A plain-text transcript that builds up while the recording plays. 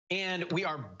And we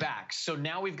are back. So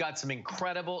now we've got some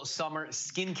incredible summer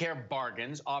skincare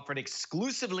bargains offered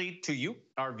exclusively to you,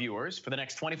 our viewers, for the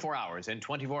next 24 hours and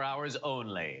 24 hours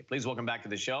only. Please welcome back to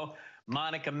the show,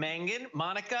 Monica Mangin.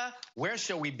 Monica, where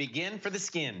shall we begin for the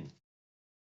skin?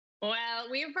 Well,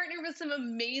 we have partnered with some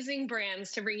amazing brands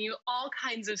to bring you all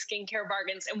kinds of skincare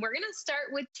bargains, and we're going to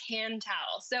start with Tan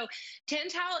Towel. So Tan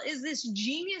Towel is this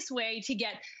genius way to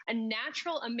get a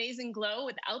natural, amazing glow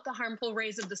without the harmful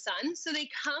rays of the sun. So they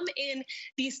come in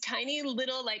these tiny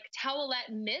little like towelette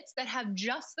mitts that have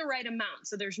just the right amount.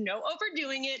 So there's no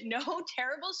overdoing it, no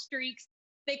terrible streaks.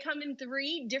 They come in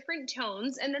 3 different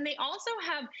tones. And then they also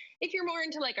have, if you're more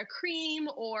into like a cream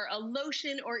or a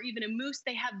lotion or even a mousse,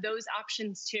 they have those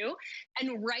options too.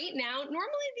 And right now,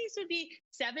 normally these would be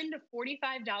 $7 to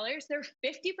 $45. They're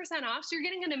 50% off. So you're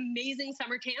getting an amazing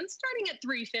summer tan starting at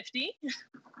 $3.50.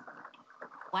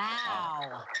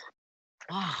 Wow.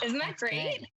 Oh, isn't that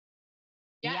great? Good.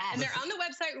 Yeah, yes. And they're on the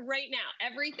website right now.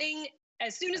 Everything,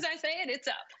 as soon as I say it, it's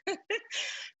up.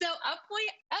 So up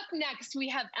next, we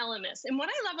have Elemis. And what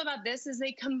I love about this is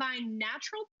they combine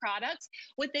natural products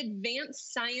with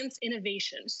advanced science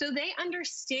innovation. So they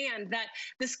understand that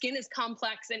the skin is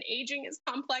complex and aging is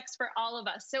complex for all of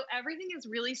us. So everything is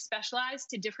really specialized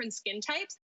to different skin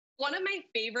types. One of my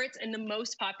favorites and the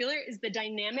most popular is the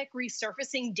Dynamic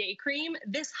Resurfacing Day Cream.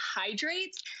 This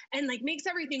hydrates and like makes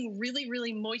everything really,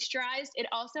 really moisturized. It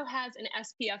also has an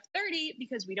SPF 30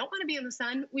 because we don't want to be in the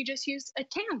sun. We just use a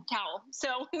tan towel.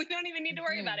 So we don't even need to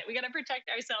worry about it. We got to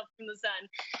protect ourselves from the sun.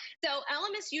 So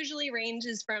Elemis usually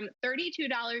ranges from $32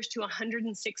 to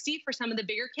 $160 for some of the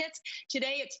bigger kits.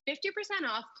 Today it's 50%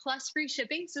 off plus free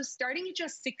shipping. So starting at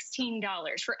just $16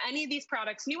 for any of these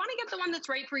products. And you want to get the one that's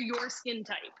right for your skin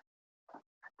type.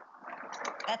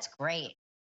 That's great.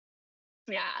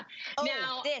 Yeah. Oh,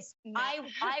 now,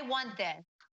 I want this.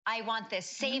 I want this.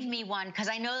 Save me one because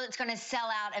I know it's going to sell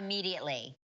out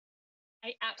immediately.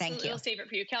 I absolutely will save it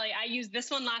for you, Kelly. I used this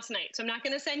one last night, so I'm not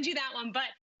going to send you that one, but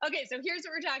okay, so here's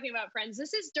what we're talking about, friends.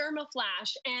 This is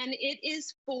DermaFlash, and it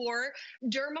is for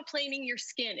dermaplaning your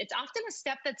skin. It's often a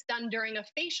step that's done during a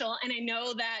facial, and I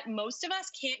know that most of us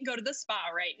can't go to the spa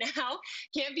right now,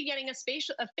 can't be getting a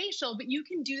facial, but you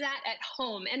can do that at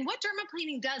home. And what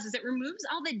dermaplaning does is it removes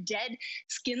all the dead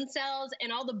skin cells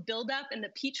and all the buildup and the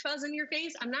peach fuzz in your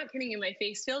face. I'm not kidding you, my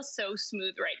face feels so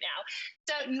smooth right now.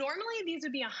 So normally these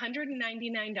would be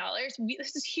 $199.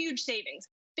 This is huge savings.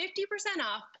 50%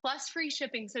 off plus free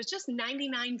shipping. So it's just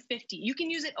 $99.50. You can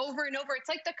use it over and over. It's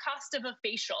like the cost of a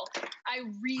facial. I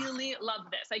really love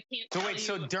this. I can't. So wait,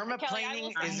 so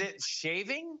dermaplaning, is it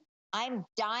shaving? I'm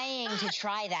dying to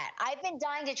try that. I've been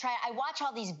dying to try it. I watch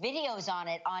all these videos on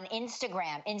it on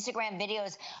Instagram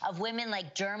videos of women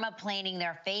like dermaplaning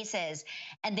their faces,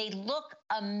 and they look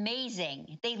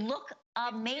amazing. They look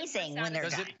amazing when they're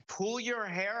done. Does it pull your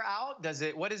hair out?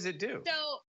 What does it do?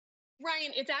 So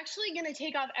Ryan, it's actually going to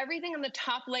take off everything on the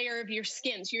top layer of your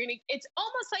skin. So it's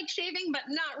almost like shaving, but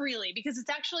not really, because it's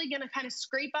actually going to kind of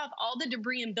scrape off all the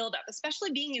debris and buildup, especially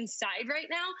being inside right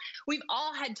now. We've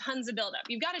all had tons of buildup.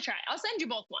 You've got to try it. I'll send you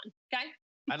both one, okay?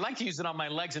 I'd like to use it on my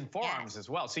legs and forearms as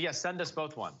well. So yes, send us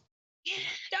both one.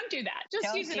 Don't do that.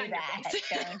 Just use it on your face.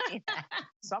 Don't do that.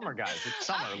 Summer, guys. It's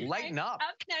summer. Lighten up.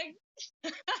 Up next.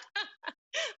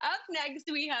 Up next,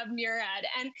 we have Murad.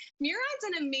 And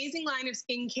Murad's an amazing line of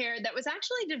skincare that was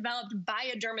actually developed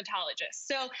by a dermatologist.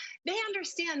 So they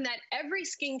understand that every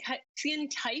skin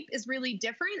type is really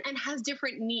different and has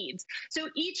different needs. So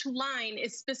each line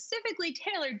is specifically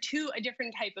tailored to a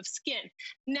different type of skin.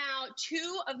 Now,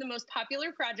 2 of the most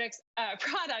popular products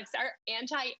are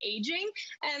anti-aging.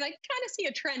 And I kind of see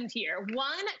a trend here.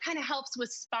 One kind of helps with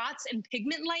spots and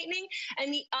pigment lightening,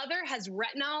 and the other has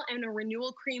retinol and a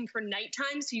renewal cream for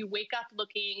nighttime, so you wake up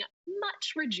looking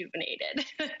much rejuvenated.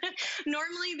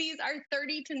 Normally, these are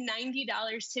 $30 to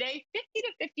 $90 today, 50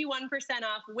 to 51%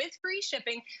 off with free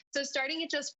shipping, so starting at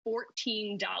just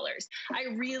 $14.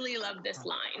 I really love this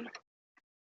line.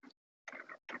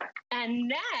 And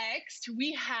next,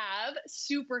 we have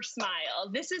Super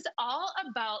Smile. This is all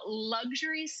about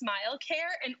luxury smile care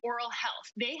and oral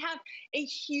health. They have a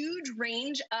huge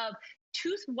range of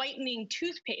tooth whitening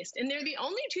toothpaste, and they're the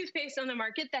only toothpaste on the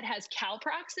market that has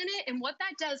Calprox in it. And what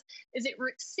that does is it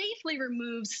safely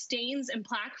removes stains and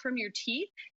plaque from your teeth.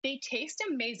 They taste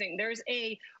amazing. There's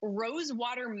a rose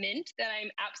water mint that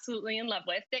I'm absolutely in love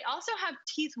with. They also have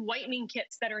teeth whitening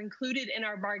kits that are included in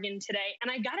our bargain today. And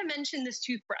I gotta mention this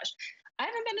toothbrush. I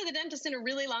haven't been to the dentist in a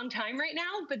really long time right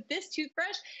now, but this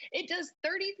toothbrush, it does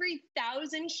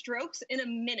 33,000 strokes in a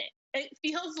minute. It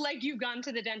feels like you've gone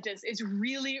to the dentist. It's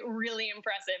really, really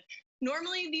impressive.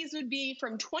 Normally, these would be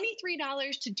from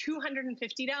 $23 to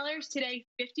 $250. Today,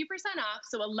 50% off,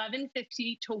 so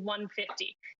 $11.50 to $150.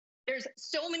 There's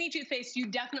so many toothpaste, you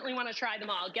definitely want to try them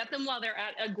all. Get them while they're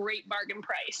at a great bargain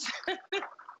price.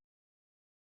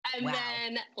 And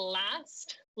then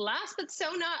last but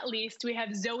so not least, we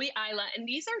have Zoe Isla, and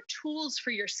these are tools for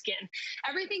your skin.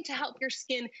 Everything to help your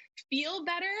skin feel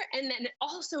better, and then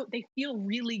also they feel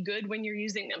really good when you're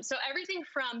using them. So everything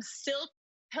from silk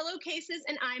pillowcases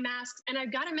and eye masks, and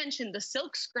I've got to mention the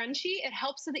silk scrunchie. It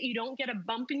helps so that you don't get a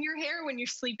bump in your hair when you're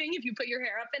sleeping if you put your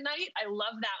hair up at night. I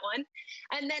love that one.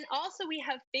 And then also we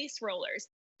have face rollers.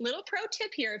 Little pro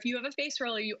tip here, if you have a face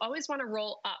roller, you always want to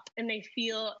roll up, and they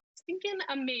feel stinking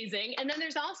amazing. And then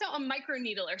there's also a micro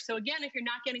needler. So again, if you're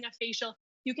not getting a facial,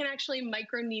 you can actually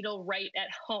micro needle right at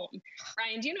home.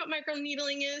 Ryan, do you know what micro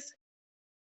needling is?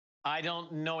 I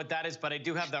don't know what that is, but I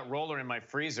do have that roller in my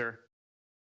freezer.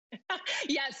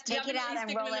 Yes. Take it out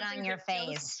and roll it on your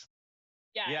face.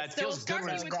 Yeah, it feels good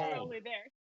when it's cold.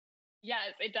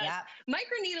 Yes, it does. Yep.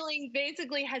 Microneedling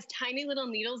basically has tiny little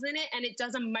needles in it, and it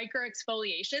does a micro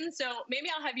exfoliation. So maybe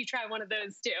I'll have you try one of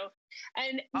those too.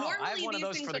 And normally I have one of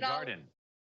those for the garden.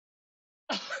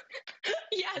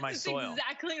 Yes, for my it's soil.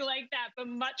 exactly like that, but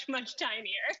much, much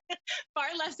tinier.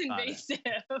 Far less invasive.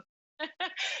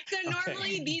 So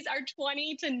normally these are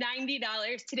 $20 to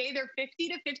 $90. Today they're 50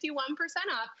 to 51%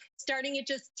 off, starting at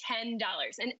just $10.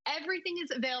 And everything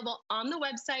is available on the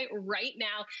website right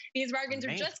now. These bargains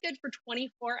are just good for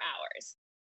 24 hours.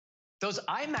 Those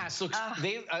eye masks look,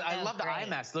 I love the eye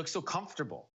masks. They look so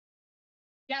comfortable.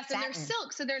 Yes, and they're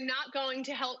silk, so they're not going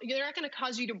to help. They're not going to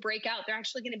cause you to break out. They're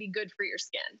actually going to be good for your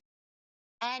skin.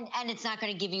 And it's not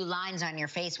going to give you lines on your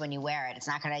face when you wear it. It's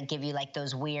not going to give you like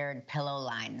those weird pillow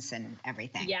lines and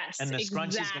everything. Yes, and the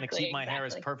scrunchie is going to keep my hair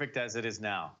as perfect as it is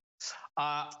now.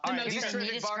 All right, these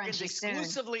terrific bargains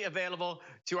exclusively available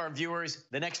to our viewers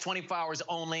the next 24 hours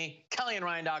only.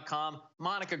 KellyandRyan.com.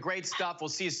 Monica, great stuff. We'll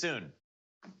see you soon.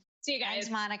 See you guys.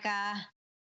 Thanks, Monica.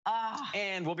 Oh,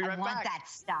 and we'll be right back. I want that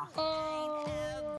stuff.